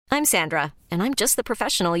I'm Sandra, and I'm just the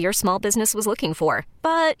professional your small business was looking for.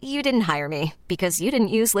 But you didn't hire me because you didn't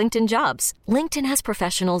use LinkedIn Jobs. LinkedIn has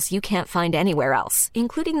professionals you can't find anywhere else,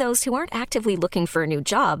 including those who aren't actively looking for a new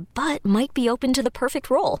job, but might be open to the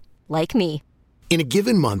perfect role, like me. In a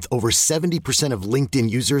given month, over 70% of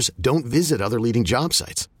LinkedIn users don't visit other leading job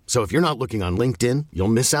sites. So if you're not looking on LinkedIn, you'll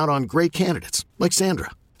miss out on great candidates like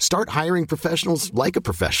Sandra. Start hiring professionals like a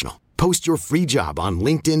professional. Post your free job on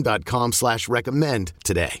linkedin.com/recommend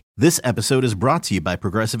today. This episode is brought to you by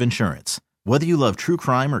Progressive Insurance. Whether you love true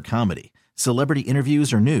crime or comedy, celebrity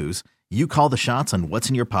interviews or news, you call the shots on what's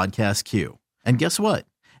in your podcast queue. And guess what?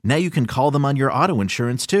 Now you can call them on your auto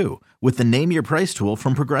insurance too with the Name Your Price tool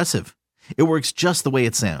from Progressive. It works just the way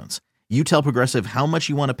it sounds. You tell Progressive how much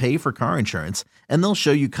you want to pay for car insurance, and they'll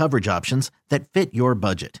show you coverage options that fit your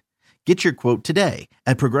budget. Get your quote today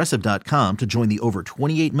at Progressive.com to join the over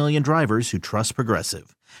 28 million drivers who trust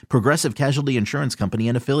Progressive. Progressive Casualty Insurance Company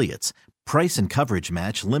and Affiliates. Price and coverage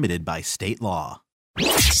match limited by state law.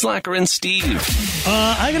 Slacker and Steve.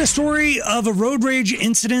 I got a story of a road rage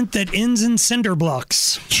incident that ends in cinder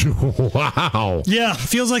blocks. Wow. Yeah,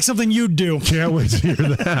 feels like something you'd do. Can't wait to hear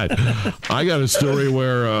that. I got a story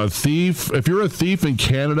where a thief, if you're a thief in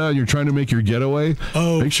Canada and you're trying to make your getaway,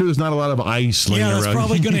 make sure there's not a lot of ice laying around. Yeah, that's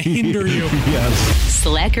probably going to hinder you. Yes.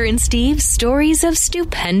 Slacker and Steve's stories of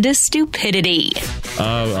stupendous stupidity.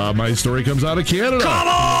 My story comes out of Canada. Come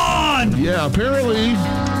on! Yeah, apparently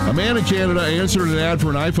a man in Canada answered an ad for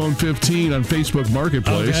an iPhone 15 on Facebook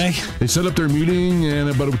Marketplace. Okay. They set up their meeting,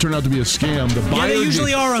 but it turned out to be a scam. The buyer they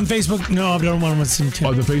usually are on Facebook. No, I don't want to listen to.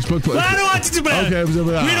 Oh, the Facebook place? I don't want to do that. Okay.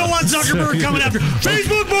 We don't want Zuckerberg coming after.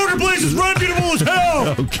 Facebook Marketplace is reputable as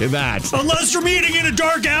hell. Okay, that. Unless you're meeting in a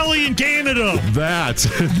dark alley in Canada. That.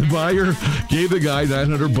 The buyer gave the guy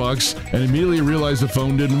 $900 and immediately realized the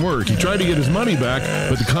phone didn't work. He tried to get his money back,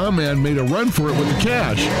 but the con man made a run for it with the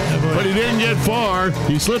cash. But he didn't get far.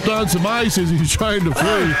 He slipped on some ice as he was trying to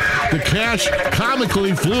flee. The cash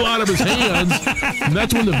comically flew out of his hands, and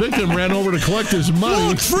that's when the victim ran over to collect his money.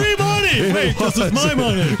 Look, free money! Wait, this is my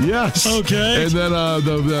money. Yes. Okay. And then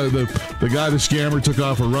the guy, the scammer, took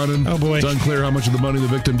off running. Oh, boy. It's unclear how much of the money the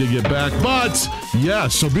victim did get back. But,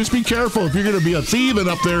 yes, so just be careful if you're going to be a thieving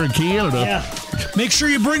up there in Canada. Yeah. Make sure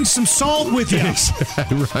you bring some salt with you.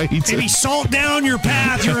 Right. Maybe salt down your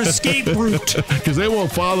path, your escape route. Because they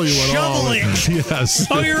won't follow you at all. Shovel it. Yes.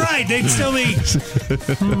 Oh, you're right. They'd still be...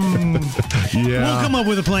 Yeah. We'll come up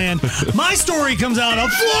with a plan. My story comes out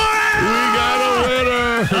of Florida. We got a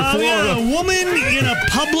winner. We got a woman in a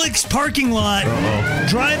Publix parking lot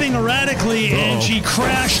driving erratically, and she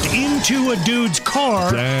crashed into a dude's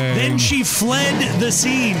car. Dang. Then she fled the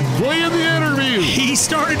scene. Play in the interview. He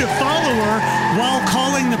started to follow her while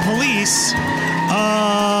calling the police.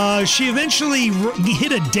 She eventually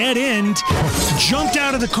hit a dead end, jumped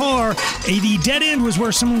out of the car. The dead end was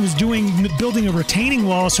where someone was building a retaining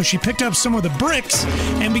wall, so she picked up some of the bricks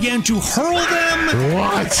and began to hurl them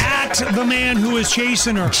at the man who was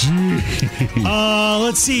chasing her.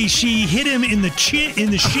 Let's see. She hit him in the shin,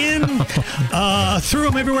 threw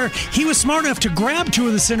him everywhere. He was smart enough to grab two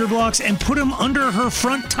of the cinder blocks and put them under her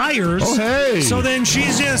front tires. Oh, hey. So then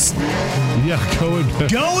she's just going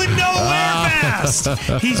nowhere fast.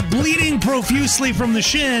 He's bleeding profusely from the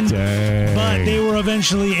shin, but they were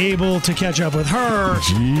eventually able to catch up with her.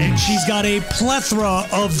 Jeez. And she's got a plethora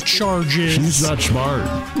of charges. She's not smart.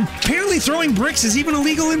 Apparently throwing bricks is even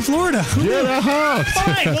illegal in Florida. Get out. All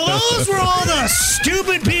right, well, those were all the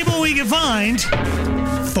stupid people we could find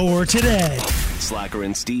for today. Slacker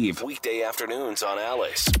and Steve, weekday afternoons on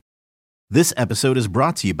Alice. This episode is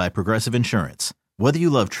brought to you by Progressive Insurance. Whether you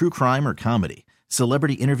love true crime or comedy,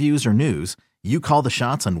 celebrity interviews or news, you call the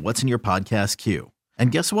shots on what's in your podcast queue.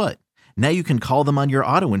 And guess what? Now you can call them on your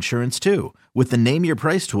auto insurance too with the Name Your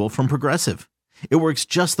Price tool from Progressive. It works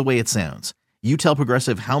just the way it sounds. You tell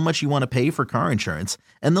Progressive how much you want to pay for car insurance,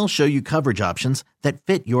 and they'll show you coverage options that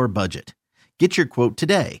fit your budget. Get your quote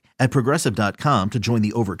today at Progressive.com to join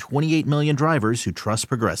the over 28 million drivers who trust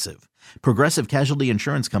Progressive. Progressive Casualty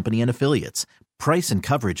Insurance Company and Affiliates. Price and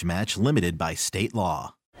coverage match limited by state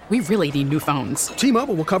law. We really need new phones.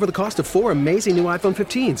 T-Mobile will cover the cost of 4 amazing new iPhone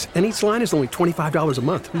 15s, and each line is only $25 a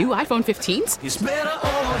month. New iPhone 15s? It's better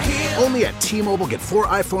over here. Only at T-Mobile, get 4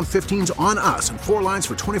 iPhone 15s on us and 4 lines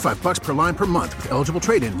for $25 per line per month with eligible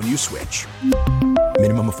trade-in when you switch.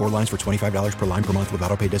 Minimum of 4 lines for $25 per line per month with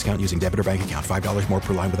autopay discount using debit or bank account. $5 more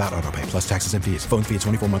per line without autopay, plus taxes and fees. Phone fee at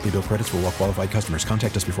 24 monthly bill credits for well-qualified customers.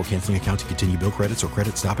 Contact us before canceling account to continue bill credits or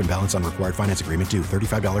credit stop and balance on required finance agreement due.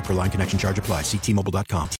 $35 per line connection charge applies. See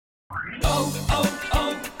T-Mobile.com.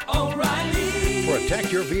 O'Reilly. For a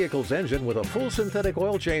Protect your vehicle's engine with a full synthetic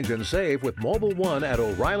oil change and save with Mobil 1 at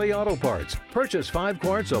O'Reilly Auto Parts. Purchase 5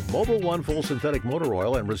 quarts of Mobil 1 full synthetic motor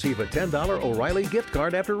oil and receive a $10 O'Reilly gift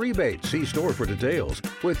card after rebate. See store for details.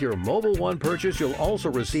 With your Mobil 1 purchase, you'll also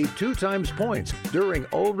receive 2 times points during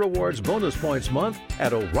O Rewards Bonus Points Month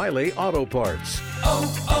at O'Reilly Auto Parts.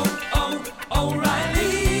 O'Reilly.